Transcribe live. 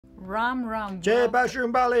Ram Ram. Jai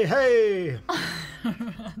Bashumbali, hey!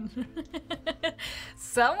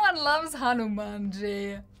 Someone loves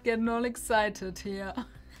Hanumanji. Getting all excited here.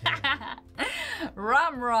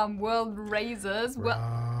 Ram Ram World Raisers.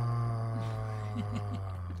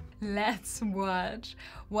 Let's watch.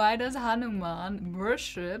 Why does Hanuman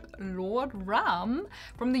worship Lord Ram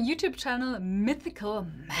from the YouTube channel Mythical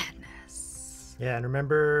Madness? Yeah, and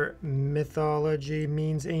remember, mythology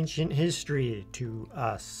means ancient history to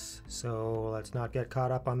us. So let's not get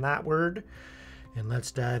caught up on that word. And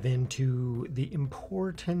let's dive into the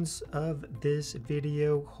importance of this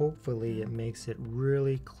video. Hopefully it makes it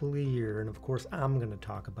really clear. And of course, I'm going to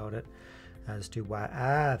talk about it as to why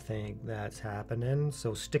I think that's happening.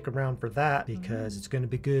 So stick around for that because it's going to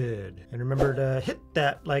be good. And remember to hit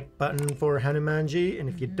that like button for Hanumanji. And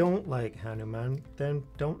if you don't like Hanuman, then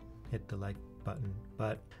don't hit the like button.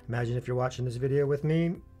 But imagine if you're watching this video with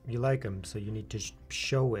me, you like him, so you need to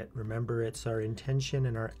show it. Remember, it's our intention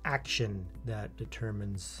and our action that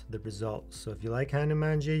determines the results. So if you like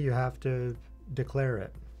Hanumanji, you have to declare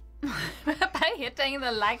it. By hitting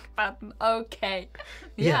the like button. Okay.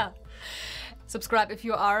 Yeah. Subscribe if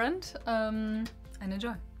you aren't, and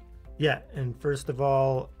enjoy. Yeah, and first of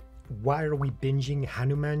all, why are we binging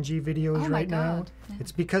Hanumanji videos right now? Yeah.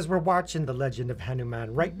 It's because we're watching The Legend of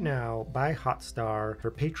Hanuman right now by Hotstar for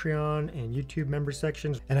Patreon and YouTube member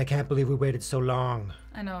sections. And I can't believe we waited so long.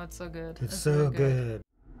 I know, it's so good. It's so good.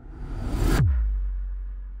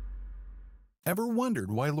 Ever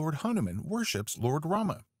wondered why Lord Hanuman worships Lord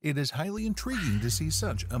Rama? It is highly intriguing to see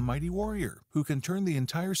such a mighty warrior who can turn the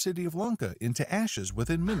entire city of Lanka into ashes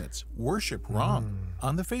within minutes worship Ram.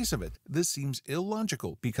 On the face of it, this seems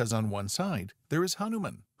illogical because on one side, there is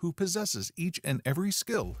Hanuman, who possesses each and every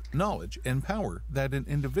skill, knowledge, and power that an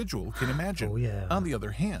individual can imagine. On the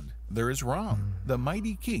other hand, there is Ram, the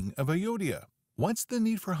mighty king of Ayodhya. What's the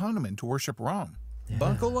need for Hanuman to worship Ram?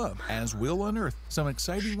 Buckle up as we'll unearth some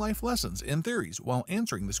exciting life lessons and theories while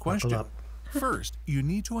answering this question. First, you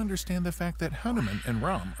need to understand the fact that Hanuman and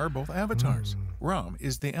Ram are both avatars. Ram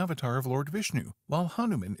is the avatar of Lord Vishnu, while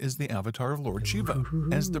Hanuman is the avatar of Lord Shiva.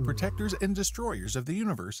 As the protectors and destroyers of the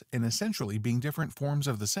universe, and essentially being different forms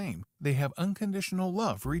of the same, they have unconditional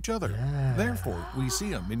love for each other. Therefore, we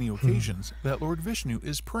see on many occasions that Lord Vishnu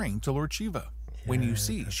is praying to Lord Shiva. When you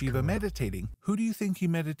see Shiva meditating, who do you think he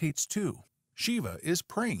meditates to? Shiva is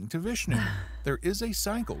praying to Vishnu. There is a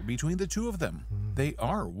cycle between the two of them. They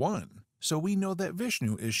are one. So we know that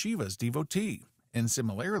Vishnu is Shiva's devotee. And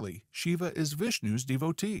similarly, Shiva is Vishnu's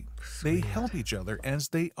devotee. They help each other as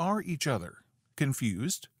they are each other.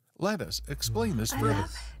 Confused? Let us explain this further.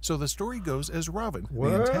 So the story goes as Ravan,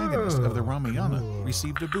 the antagonist of the Ramayana,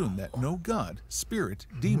 received a boon that no god, spirit,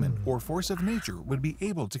 demon, or force of nature would be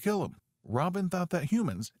able to kill him. Ravan thought that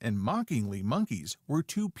humans, and mockingly monkeys, were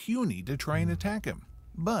too puny to try and attack him.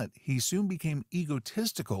 But he soon became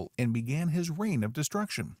egotistical and began his reign of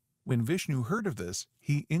destruction. When Vishnu heard of this,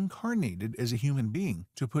 he incarnated as a human being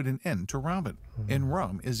to put an end to Ravan. And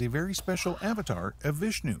Ram is a very special avatar of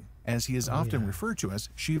Vishnu, as he is often referred to as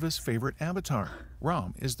Shiva's favorite avatar.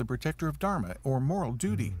 Ram is the protector of Dharma, or moral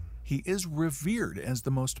duty. He is revered as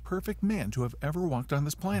the most perfect man to have ever walked on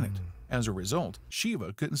this planet. As a result,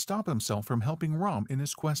 Shiva couldn't stop himself from helping Ram in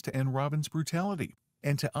his quest to end Ravan's brutality.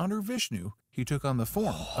 And to honor Vishnu, he took on the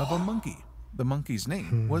form of a monkey. The monkey's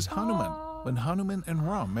name was Hanuman. When Hanuman and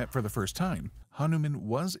Ram met for the first time, Hanuman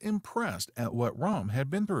was impressed at what Ram had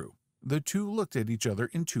been through. The two looked at each other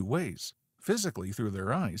in two ways, physically through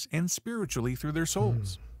their eyes and spiritually through their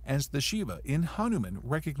souls, as the Shiva in Hanuman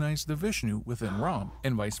recognized the Vishnu within Ram,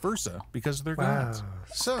 and vice versa because they're gods.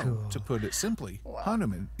 So, to put it simply,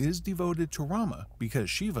 Hanuman is devoted to Rama because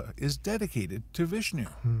Shiva is dedicated to Vishnu.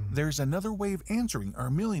 There's another way of answering our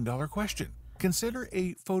million-dollar question. Consider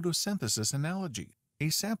a photosynthesis analogy. A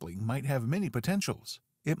sapling might have many potentials.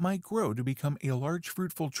 It might grow to become a large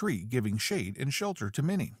fruitful tree giving shade and shelter to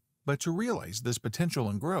many. But to realize this potential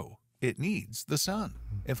and grow, it needs the sun.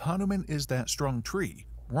 If Hanuman is that strong tree,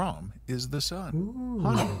 Ram is the sun.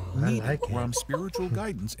 Hanuman needed Ram's spiritual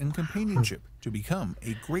guidance and companionship to become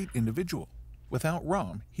a great individual. Without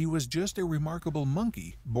Ram, he was just a remarkable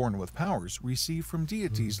monkey born with powers received from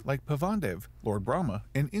deities like Pavandev, Lord Brahma,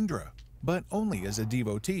 and Indra. But only as a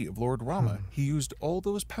devotee of Lord Rama, he used all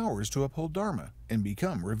those powers to uphold Dharma and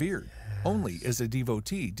become revered. Only as a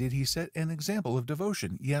devotee did he set an example of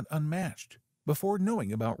devotion yet unmatched. Before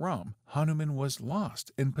knowing about Ram, Hanuman was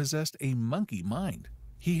lost and possessed a monkey mind.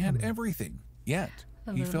 He had everything, yet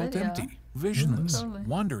he felt empty, visionless,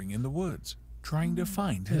 wandering in the woods. trying to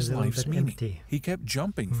find It's his a little life's bit meaning. empty. He kept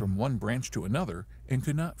jumping from one branch to another and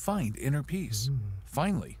could not find inner peace.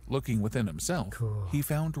 Finally, looking within himself, Cool. he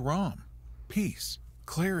found Ram, peace,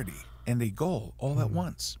 clarity, and a goal all at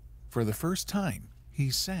once. For the first time, he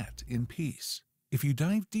sat in peace. If you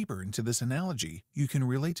dive deeper into this analogy, you can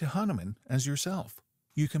relate to Hanuman as yourself.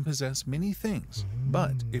 You can possess many things,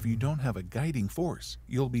 but if you don't have a guiding force,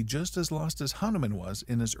 you'll be just as lost as Hanuman was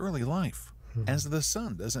in his early life. As the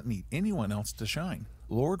sun doesn't need anyone else to shine,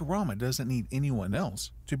 Lord Rama doesn't need anyone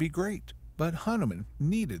else to be great. But Hanuman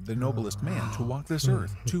needed the noblest man to walk this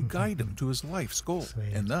earth, to guide him to his life's goal,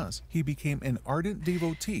 and thus he became an ardent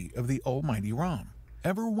devotee of the Almighty Ram.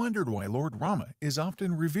 Ever wondered why Lord Rama is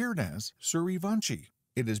often revered as 𝐀𝐻𝐨𝐿?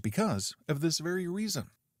 It is because of this very reason.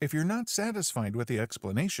 If you're not satisfied with the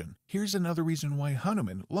explanation, here's another reason why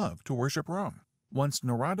Hanuman loved to worship Ram. Once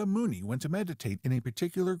Narada Muni went to meditate in a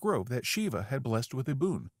particular grove that Shiva had blessed with a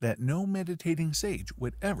boon that no meditating sage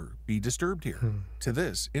would ever be disturbed here. To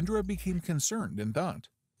this, Indra became concerned and thought,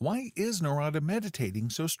 why is Narada meditating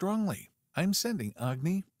so strongly? I'm sending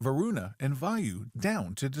Agni, Varuna, and Vayu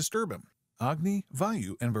down to disturb him. Agni,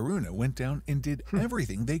 Vayu, and Varuna went down and did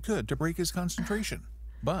everything they could to break his concentration,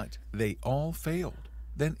 but they all failed.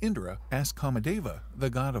 Then Indra asked Kamadeva, the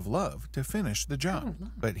god of love, to finish the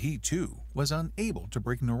job, but he too was unable to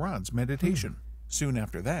break Narad's meditation. Soon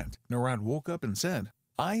after that, Narad woke up and said,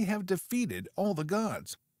 I have defeated all the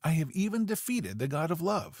gods. I have even defeated the god of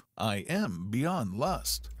love. I am beyond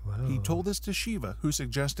lust. Wow. He told this to Shiva, who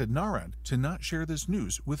suggested Narad to not share this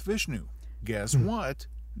news with Vishnu. Guess what?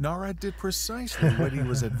 Narad did precisely what he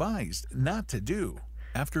was advised not to do.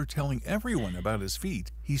 After telling everyone about his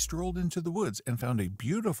feat, he strolled into the woods and found a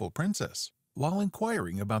beautiful princess. While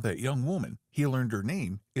inquiring about that young woman, he learned her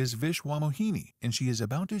name is Vishwamohini, and she is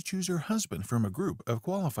about to choose her husband from a group of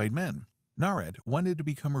qualified men. Narad wanted to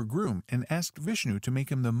become her groom and asked Vishnu to make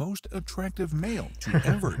him the most attractive male to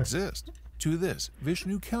ever exist. To this,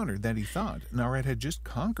 Vishnu countered that he thought Narad had just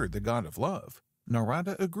conquered the god of love.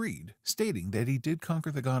 Narada agreed, stating that he did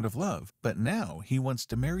conquer the god of love, but now he wants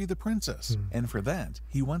to marry the princess, and for that,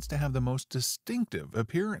 he wants to have the most distinctive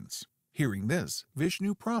appearance. Hearing this,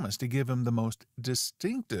 Vishnu promised to give him the most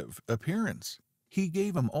distinctive appearance. He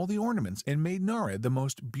gave him all the ornaments and made Narad the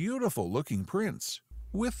most beautiful-looking prince,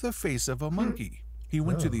 with the face of a monkey. He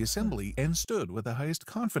went to the assembly and stood with the highest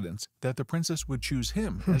confidence that the princess would choose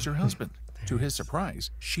him as her husband. To his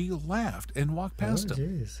surprise, she laughed and walked past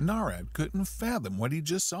him. Narad couldn't fathom what he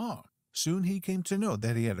just saw. Soon he came to know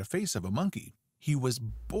that he had a face of a monkey. He was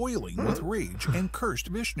boiling with rage and cursed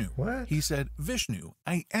Vishnu. What? He said, Vishnu,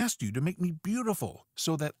 I asked you to make me beautiful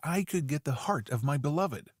so that I could get the heart of my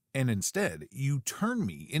beloved. And instead, you turned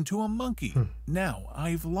me into a monkey. Now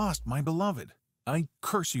I've lost my beloved. I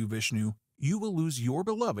curse you, Vishnu. You will lose your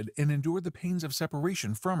beloved and endure the pains of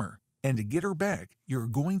separation from her. And to get her back, you're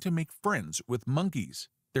going to make friends with monkeys.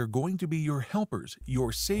 They're going to be your helpers,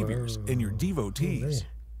 your saviors, and your devotees.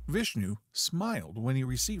 Vishnu smiled when he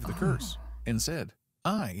received the curse and said,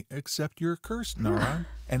 I accept your curse, Narad,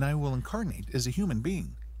 and I will incarnate as a human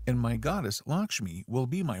being, and my goddess Lakshmi will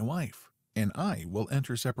be my wife, and I will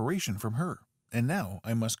enter separation from her. And now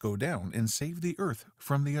I must go down and save the earth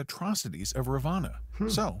from the atrocities of Ravana.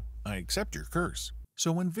 So I accept your curse.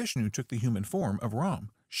 So when Vishnu took the human form of Ram,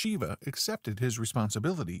 Shiva accepted his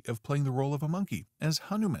responsibility of playing the role of a monkey as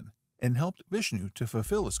Hanuman and helped Vishnu to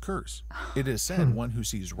fulfill his curse. It is said one who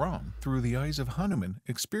sees Ram through the eyes of Hanuman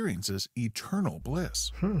experiences eternal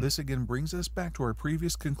bliss. This again brings us back to our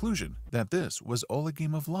previous conclusion that this was all a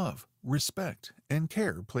game of love, respect, and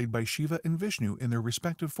care played by Shiva and Vishnu in their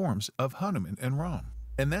respective forms of Hanuman and Ram.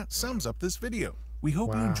 And that sums up this video. We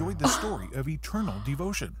hope you enjoyed the story of eternal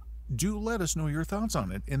devotion. Do let us know your thoughts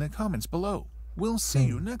on it in the comments below. We'll see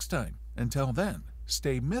you next time. Until then,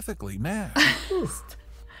 stay mythically mad.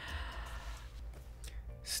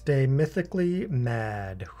 Stay mythically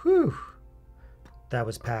mad. Whew. That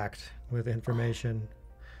was packed with information.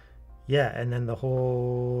 Yeah, and then the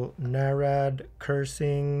whole Narad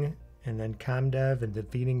cursing, and then Kamdev and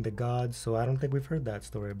defeating the gods. So I don't think we've heard that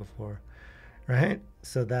story before, right?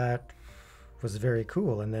 So that was very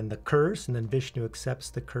cool. And then the curse, and then Vishnu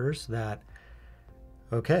accepts the curse. That,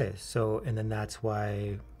 okay, so, and then that's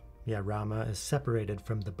why, yeah, Rama is separated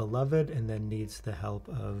from the beloved and then needs the help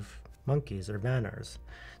of monkeys or vanars.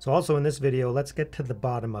 So also in this video, let's get to the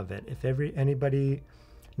bottom of it. If anybody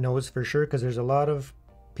knows for sure, because there's a lot of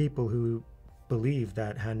people who believe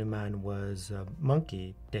that Hanuman was a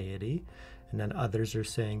monkey deity, and then others are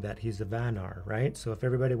saying that he's a vanar, right? So if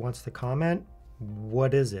everybody wants to comment,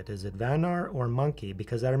 what is it? Is it vanar or monkey?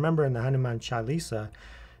 Because I remember in the Hanuman Chalisa,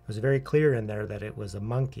 it was very clear in there that it was a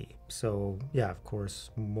monkey. So yeah, of course,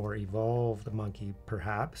 more evolved monkey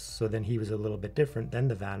perhaps. So then he was a little bit different than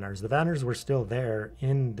the Vanars. The Vanars were still there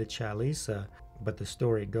in the Chalisa, but the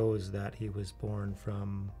story goes that he was born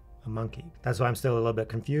from a monkey. That's why I'm still a little bit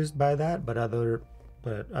confused by that, but other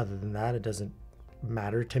than that, it doesn't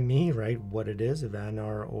matter to me, right, what it is, a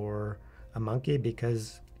Vanar or a monkey,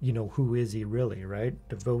 because you know, who is he really, right?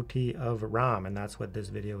 Devotee of Ram, and that's what this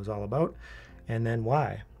video is all about. And then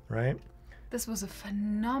why, right? This was a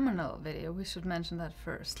phenomenal video. We should mention that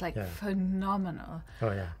first. Like, phenomenal.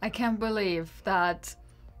 Oh yeah. I can't believe that.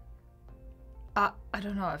 I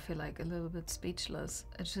don't know, I feel like a little bit speechless.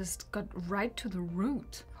 It just got right to the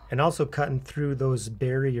root. And also cutting through those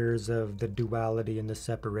barriers of the duality and the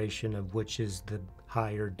separation of which is the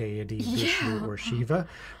higher deity, Vishnu or Shiva,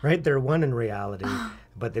 right? They're one in reality,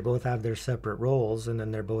 but they both have their separate roles, and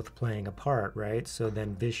then they're both playing a part, right? So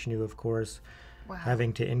then Vishnu, of course,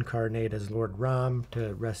 having to incarnate as Lord Ram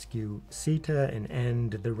to rescue Sita and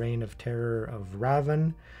end the reign of terror of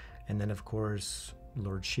Ravan. And then, of course,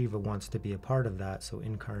 Lord Shiva wants to be a part of that, so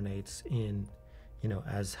incarnates in, you know,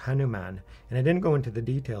 as Hanuman. And I didn't go into the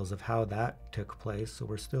details of how that took place, so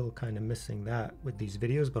we're still kind of missing that with these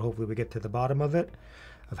videos, but hopefully we get to the bottom of it,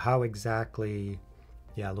 of how exactly,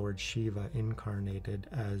 Lord Shiva incarnated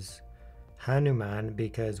as Hanuman,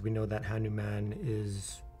 because we know that Hanuman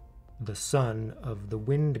is the son of the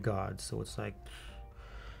wind god, so it's like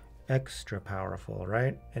extra powerful,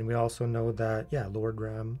 right? And we also know that, Lord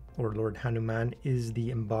Ram or Lord Hanuman is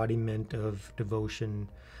the embodiment of devotion,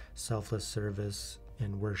 selfless service,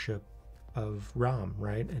 and worship of Ram,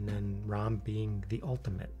 right? And then Ram being the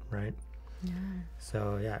ultimate, right? Yeah.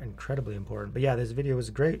 So incredibly important. But this video was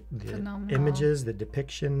great. The phenomenal images, the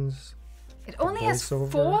depictions. It only has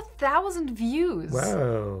 4,000 views.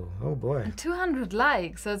 Whoa! Oh boy! And 200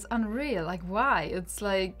 likes. That's unreal. Like, why? It's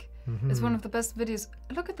like it's one of the best videos.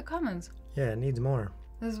 Look at the comments. Yeah, it needs more.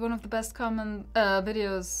 This is one of the best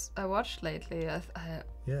videos I watched lately.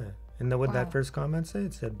 And what that first comment said,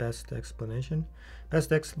 it said best explanation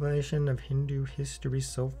of Hindu history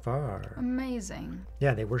so far. Amazing.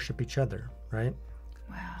 Yeah, they worship each other, right?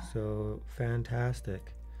 Wow. So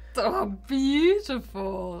fantastic. So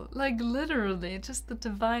beautiful. Like, literally, just the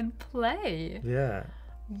divine play. Yeah.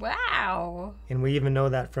 Wow. And we even know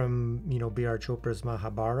that from, B.R. Chopra's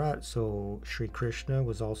Mahabharata. So Sri Krishna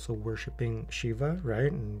was also worshiping Shiva,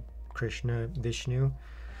 right? And Krishna, Vishnu,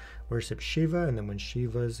 worship Shiva, and then when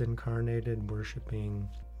Shiva's incarnated, worshiping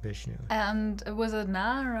Vishnu. And was it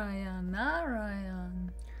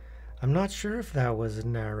Narayan? I'm not sure if that was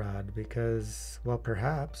Narad, because, well,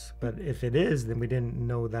 perhaps, but if it is, then we didn't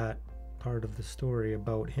know that part of the story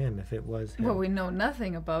about him, if it was him. Well, we know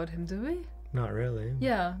nothing about him, do we? Not really.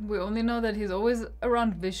 Yeah, we only know that he's always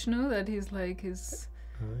around Vishnu, that he's like his...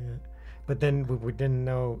 Oh, yeah. But then we didn't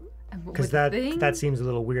know, because that seems a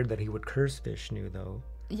little weird that he would curse Vishnu, though.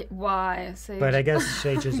 Yeah, why? But I guess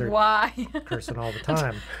sages are why? cursing all the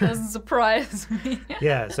time. Doesn't surprise me.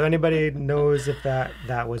 So anybody knows if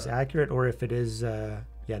that was accurate, or if it is, the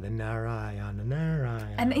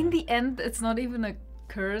Narayana. And in the end, it's not even a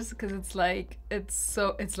curse, because it's like a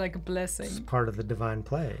blessing. It's part of the divine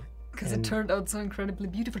play. Because it turned out so incredibly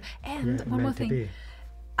beautiful. And one more thing,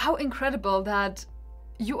 how incredible that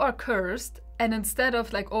you are cursed, and instead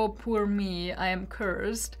of like, oh, poor me, I am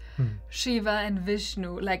cursed, Shiva and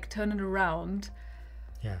Vishnu like turn it around.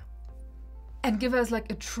 Yeah. And give us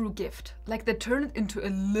like a true gift. Like they turn it into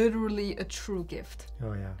literally a true gift.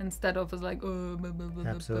 Oh yeah. Instead of us like, oh, blah, blah, blah,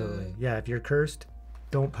 absolutely. Blah. Yeah, if you're cursed,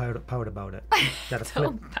 don't pout about it.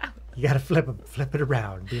 You gotta flip it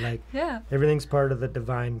around. Be like, everything's part of the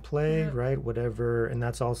divine play, right? Whatever, and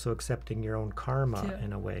that's also accepting your own karma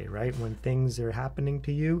in a way, right? When things are happening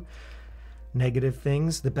to you, negative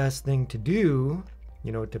things, the best thing to do,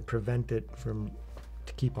 to prevent it to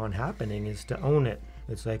keep on happening, is to own it.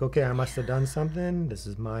 It's like, okay, I must have done something. This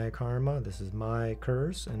is my karma. This is my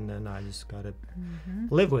curse, and then I just gotta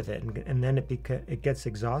live with it. And then it gets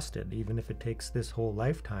exhausted, even if it takes this whole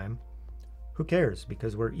lifetime. Who cares?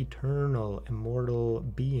 Because we're eternal, immortal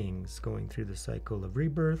beings going through the cycle of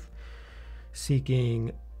rebirth,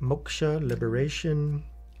 seeking moksha, liberation,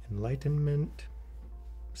 enlightenment,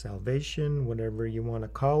 salvation, whatever you want to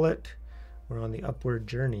call it. We're on the upward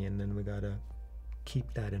journey, and then we gotta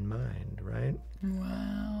keep that in mind, right?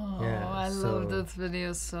 Wow. I love this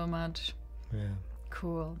video so much. Yeah.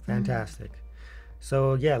 Cool. Fantastic.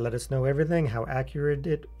 So let us know everything, how accurate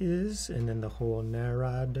it is, and then the whole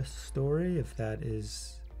Narad story, if that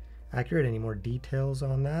is accurate. Any more details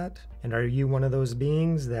on that? And are you one of those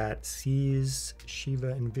beings that sees Shiva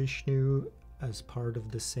and Vishnu as part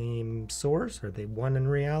of the same source? Are they one in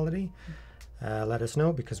reality? Let us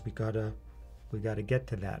know, because we gotta get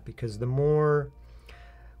to that. Because the more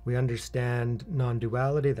we understand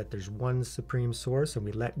non-duality, that there's one supreme source, and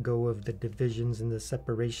we let go of the divisions and the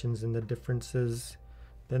separations and the differences,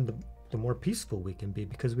 then the more peaceful we can be,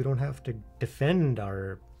 because we don't have to defend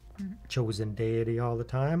our chosen deity all the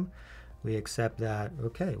time. We accept that,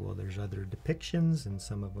 okay, well, there's other depictions, and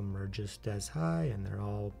some of them are just as high, and they're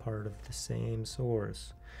all part of the same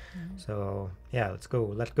source. So, yeah,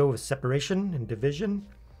 let go of separation and division,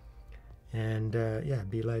 and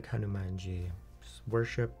be like Hanumanji.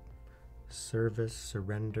 Worship, service,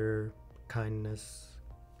 surrender, kindness,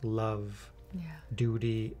 love,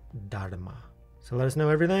 duty, dharma. So let us know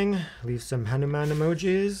everything. Leave some Hanuman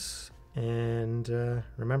emojis, and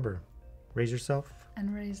remember, raise yourself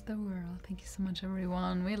and raise the world. Thank you so much,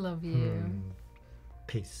 everyone. We love you.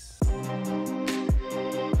 Peace.